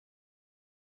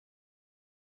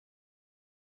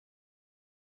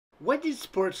When did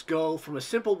sports go from a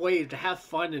simple way to have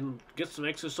fun and get some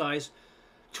exercise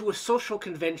to a social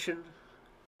convention?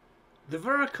 The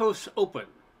Varicose Open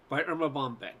by Erma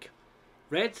Bombeck.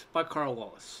 Read by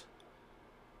Karl.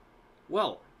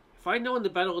 Well, if I'd known the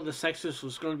Battle of the Sexes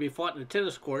was going to be fought in a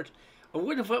tennis court, I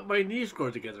wouldn't have let my knees grow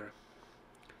together.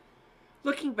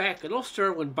 Looking back, it all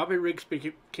started when Bobby Riggs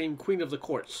became queen of the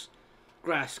courts.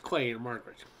 Grass, Clay, and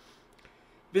Margaret.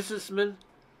 Businessmen,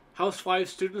 housewives,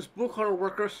 students, blue-collar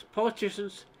workers,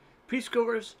 politicians,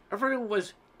 peacegoers, everyone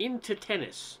was into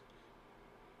tennis.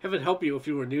 Heaven help you if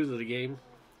you were new to the game.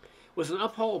 It was an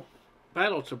uphill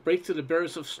battle to break through the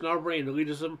barriers of snobbery and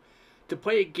elitism to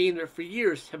play a game that for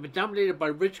years had been dominated by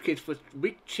rich kids with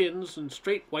weak chins and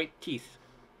straight white teeth.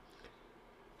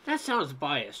 That sounds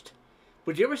biased.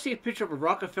 Would you ever see a picture of a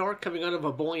Rockefeller coming out of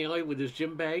a bowling alley with his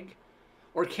gym bag?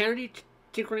 Or Kennedy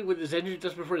tinkering with his engine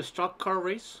just before the stock car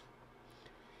race?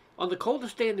 On the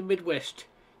coldest day in the Midwest,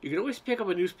 you can always pick up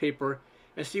a newspaper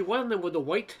and see one of them with a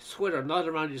white sweater knotted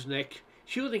around his neck,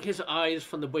 shielding his eyes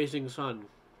from the blazing sun.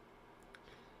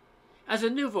 As a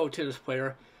nouveau tennis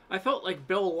player, I felt like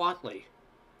Bill Watley,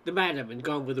 the madam in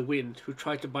Gone with the Wind, who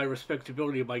tried to buy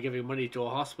respectability by giving money to a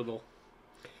hospital.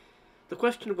 The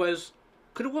question was,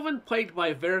 could a woman plagued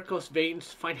by varicose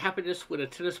veins find happiness with a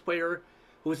tennis player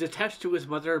who was attached to his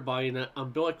mother by an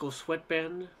umbilical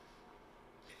sweatband?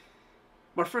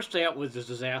 My first day out was a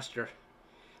disaster.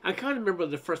 I can't remember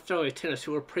the first fellow at tennis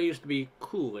who appraised me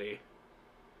coolly.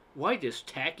 "Why this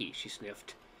tacky?" she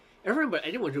sniffed. "Everyone but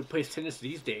anyone who plays tennis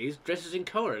these days dresses in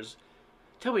colors.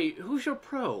 Tell me, who's your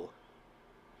pro?"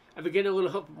 I began a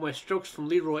little help with my strokes from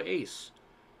Leroy Ace.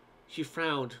 She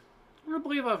frowned. "I don't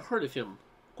believe I've heard of him.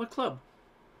 What club?"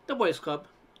 "The boys' club,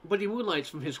 but he moonlights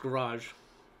from his garage."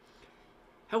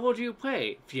 "How well do you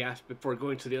play?" she asked before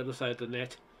going to the other side of the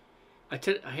net. I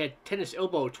had tennis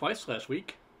elbow twice last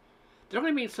week." "That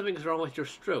only means something's wrong with your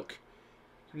stroke.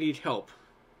 You need help.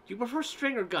 Do you prefer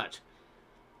string or gut?"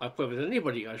 "I play with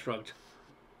anybody," I shrugged.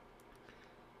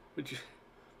 Would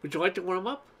you like to warm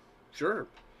up?" "Sure."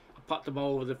 I popped the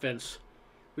ball over the fence.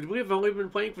 "Would you believe I've only been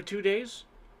playing for 2 days?"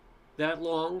 "That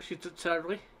long?" she said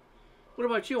sadly. "What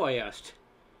about you?" I asked.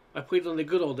 "I played on the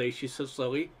good old days," she said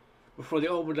slowly, "before they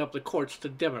opened up the courts to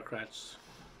Democrats."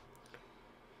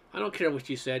 I don't care what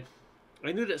she said.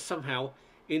 I knew that somehow,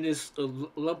 in this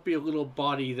lumpy little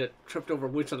body that tripped over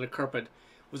weights on the carpet,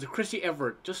 was a Chrissy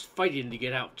Everett just fighting to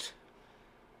get out.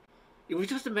 It was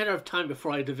just a matter of time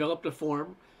before I developed a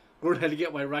form, learned how to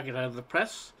get my racket out of the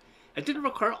press, and didn't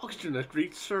require oxygen after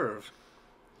each serve.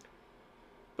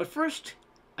 But first,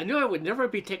 I knew I would never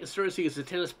be taken seriously as a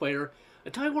tennis player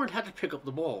until I learned how to pick up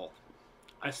the ball.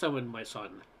 I summoned my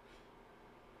son.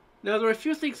 Now, there are a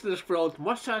few things in this world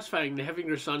more satisfying than having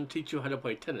your son teach you how to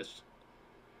play tennis.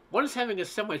 One is having a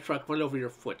semi-truck run over your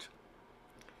foot.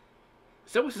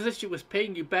 It's almost as if she was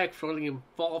paying you back for letting him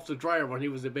fall off the dryer when he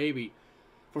was a baby,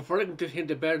 for putting him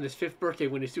to bed on his 5th birthday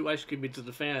when he threw ice cream into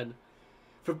the fan,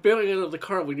 for bailing out of the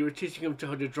car when you were teaching him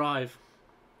how to drive.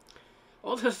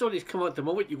 All those stories come out the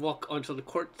moment you walk onto the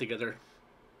court together.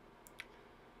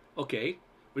 Okay,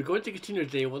 we're going to continue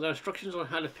today with our instructions on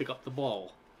how to pick up the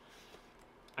ball.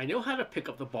 "I know how to pick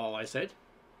up the ball," I said.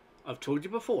 "I've told you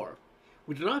before.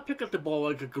 We do not pick up the ball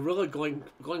like a gorilla going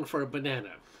for a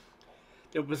banana.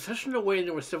 There was such a way and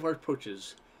there were several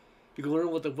approaches. You can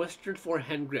learn with a Western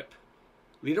forehand grip.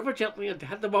 Lean over gently and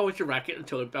hit the ball with your racket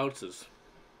until it bounces."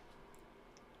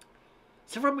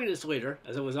 Several minutes later,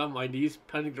 as I was on my knees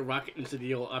pounding the racket into the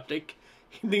yellow optic,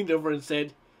 he leaned over and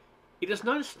said, "It is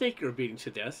not a snake you're beating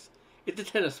to death. It's a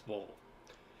tennis ball.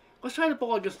 Let's try the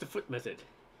ball against the foot method."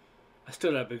 I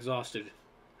stood up, exhausted.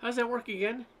 "How does that work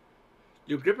again?"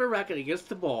 "You grip your racket against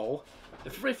the ball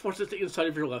and firmly force it to the inside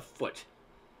of your left foot.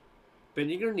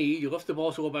 Bending your knee, you lift the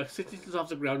ball to about 6 inches off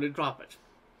the ground and drop it.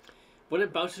 When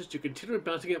it bounces, you continue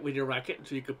bouncing it with your racket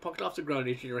until you can puck it off the ground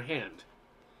into your hand.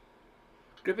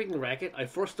 Gripping the racket, I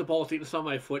force the ball to the inside of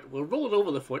my foot, will roll it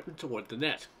over the foot and toward the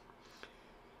net.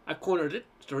 I cornered it,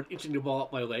 started inching the ball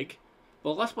up my leg,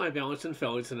 but lost my balance and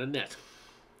fell into the net.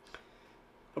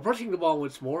 Approaching the ball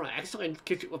once more, I accidentally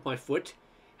kicked it with my foot,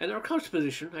 and in our crouch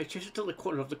position, I chased it to the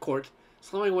corner of the court,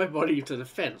 slamming my body into the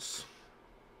fence.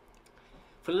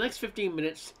 For the next 15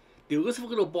 minutes, the elusive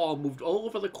little ball moved all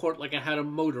over the court like it had a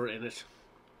motor in it.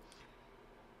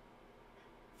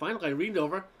 Finally, I leaned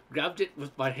over, grabbed it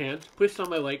with my hand, pushed it on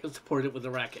my leg, and supported it with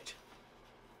the racket.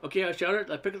 "Okay," I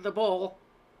shouted, "I picked up the ball."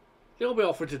 "That'll be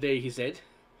all for today," he said.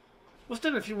 "We'll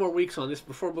spend a few more weeks on this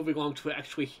before moving on to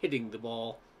actually hitting the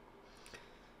ball."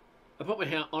 I put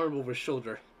my arm over his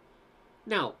shoulder.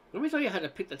 "Now, let me tell you how to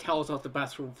pick the towels off the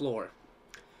bathroom floor.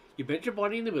 You bend your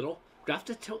body in the middle, grasp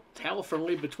the towel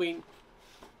firmly between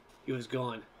He was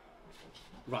gone.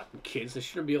 Rotten kids, they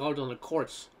shouldn't be allowed on the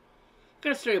courts. I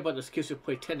got a story about those kids who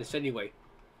play tennis anyway.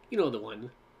 You know the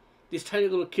one. These tiny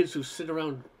little kids who sit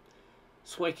around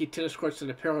swanky tennis courts in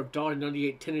a pair of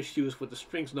 $98 tennis shoes with the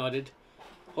strings knotted,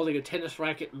 holding a tennis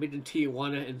racket made in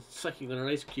Tijuana and sucking on an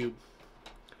ice cube.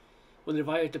 When they're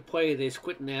invited to play, they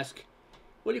squint and ask,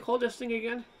 "What do you call this thing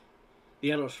again?"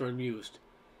 The adults are amused.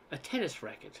 "A tennis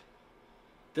racket."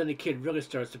 Then the kid really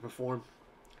starts to perform.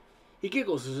 He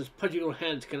giggles as his pudgy little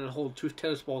hands cannot hold two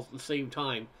tennis balls at the same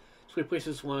time, so he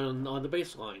places one on the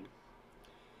baseline.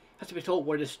 Has to be told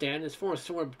where to stand. It's formed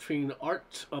somewhere between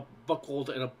Art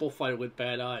buckled and a bullfighter with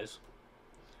bad eyes.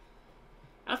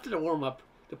 After the warm-up,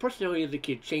 the personality of the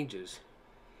kid changes.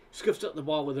 Scoofs up the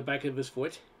ball with the back of his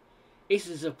foot.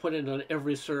 Aces are put in on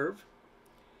every serve.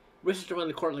 Races around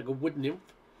the court like a wood nymph.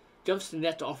 Jumps the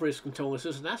net to offer his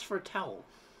condolences and asks for a towel.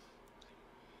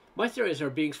 My theories are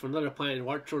beings from another planet who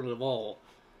aren't children of all.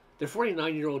 The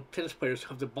 49-year-old tennis players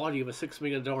have the body of a $6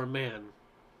 million man.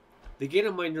 They get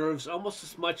on my nerves almost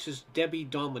as much as Debbie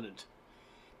Dominant.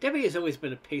 Debbie has always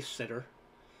been a pace setter.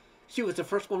 She was the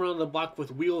first one around the block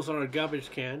with wheels on her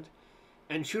garbage can,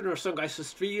 and shooting her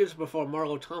sunglasses 3 years before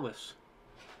Marlo Thomas.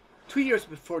 2 years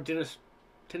before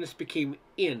tennis became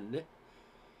in,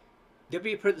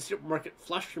 Debbie appeared at the supermarket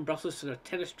flushed and breathless in a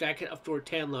tennis jacket up to her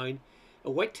tan line,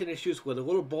 and white tennis shoes with a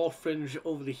little ball fringe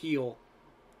over the heel.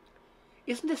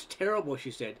 "Isn't this terrible?"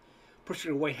 she said, pushing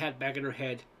her white hat back in her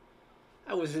head.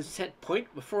 I was at set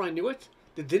point before I knew it.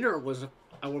 The dinner was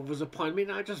upon me,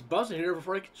 and I just buzzed in here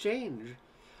before I could change.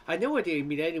 I had no idea I'd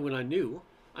meet anyone I knew.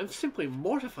 I'm simply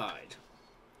mortified.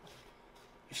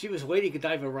 If she was Lady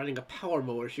Godiva riding a power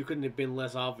mower, she couldn't have been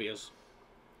less obvious.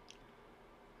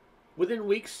 Within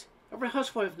weeks, every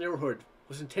housewife in the neighborhood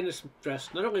was in tennis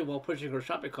dress, not only while pushing her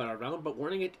shopping cart around, but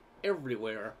wearing it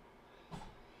everywhere.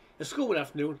 At school one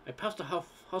afternoon, I passed a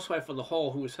housewife in the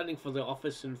hall who was heading for the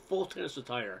office in full tennis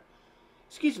attire.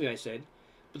 "Excuse me," I said,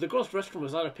 "but the girls' restroom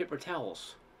was out of paper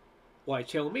towels." "Why,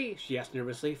 tell me," she asked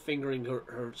nervously, fingering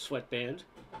her sweatband.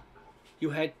 "You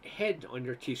had head on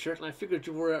your t-shirt, and I figured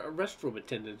you were a restroom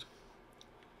attendant."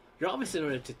 "You're obviously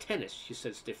not into tennis," she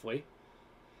said stiffly.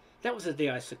 That was the day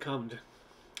I succumbed.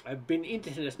 I've been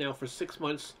into tennis now for 6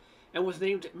 months, and was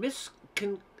named Miss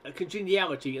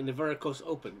Congeniality in the Varicose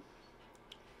Open.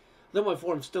 Though my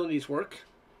form still needs work,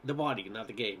 the body, not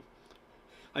the game,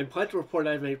 I'm glad to report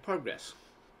I've made progress.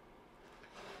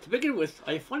 To begin with,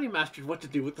 I finally mastered what to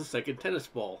do with the second tennis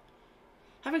ball.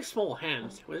 Having small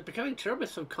hands, I was becoming terribly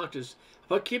subconscious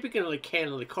about keeping it on the can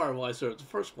in the car while I served the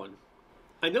first one.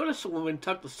 I noticed a woman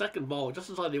tuck the second ball just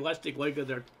inside the elastic leg of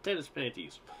their tennis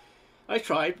panties. I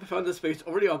tried, but found the space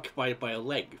already occupied by a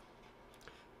leg.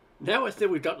 Now I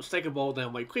think we dropped the second ball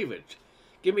down my cleavage.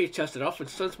 Give me a chest it off and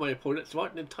stuns my opponent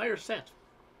throughout an entire set.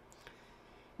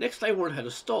 Next I learned how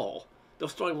to stall,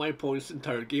 thus throwing my opponent's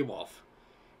entire game off.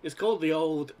 It's called the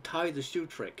old tie the shoe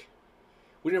trick.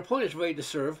 When your opponent is ready to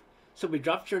serve, simply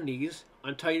drop your knees,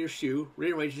 untie your shoe,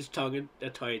 rearrange his tongue,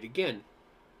 and tie it again.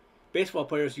 Baseball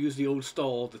players use the old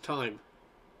stall all the time.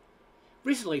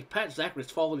 Recently, Pat Zachris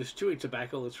swallowed his chewing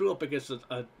tobacco and threw up against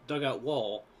a dugout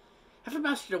wall. Haven't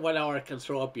mastered what hour I can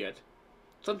throw up yet.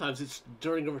 Sometimes it's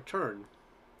during a return.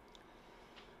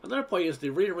 Another play is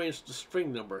to rearrange the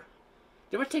string number.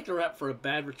 Never take the rap for a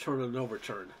bad return or no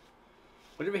return.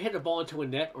 Whenever you hit a ball into a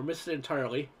net or miss it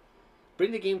entirely,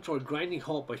 bring the game to a grinding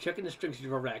halt by checking the strings of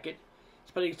your racket,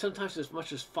 spending sometimes as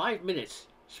much as 5 minutes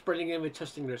spreading them and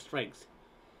testing their strength.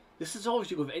 This is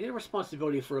always you have any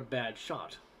responsibility for a bad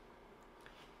shot.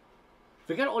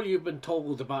 Forget all you've been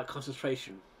told about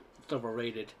concentration. It's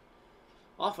overrated.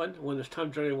 Often, when there's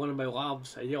time during one of my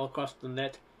lobs, I yell across the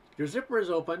net, "Your zipper is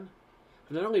open."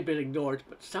 I've not only been ignored,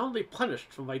 but soundly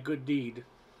punished for my good deed.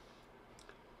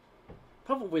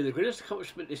 Probably the greatest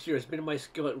accomplishment this year has been my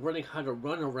skill at learning how to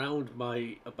run around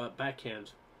my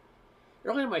backhand.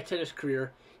 Early in my tennis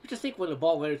career, I used to think when the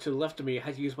ball landed to the left of me, I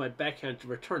had to use my backhand to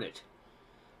return it.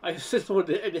 I have since learned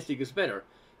that anything is better,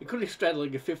 including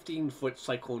straddling a 15-foot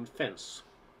cyclone fence.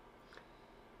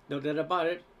 No doubt about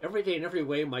it, every day in every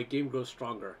way my game grows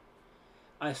stronger.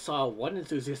 I saw one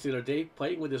enthusiast the other day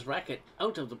playing with his racket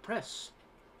out of the press.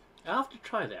 I'll have to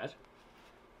try that.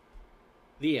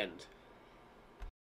 The end.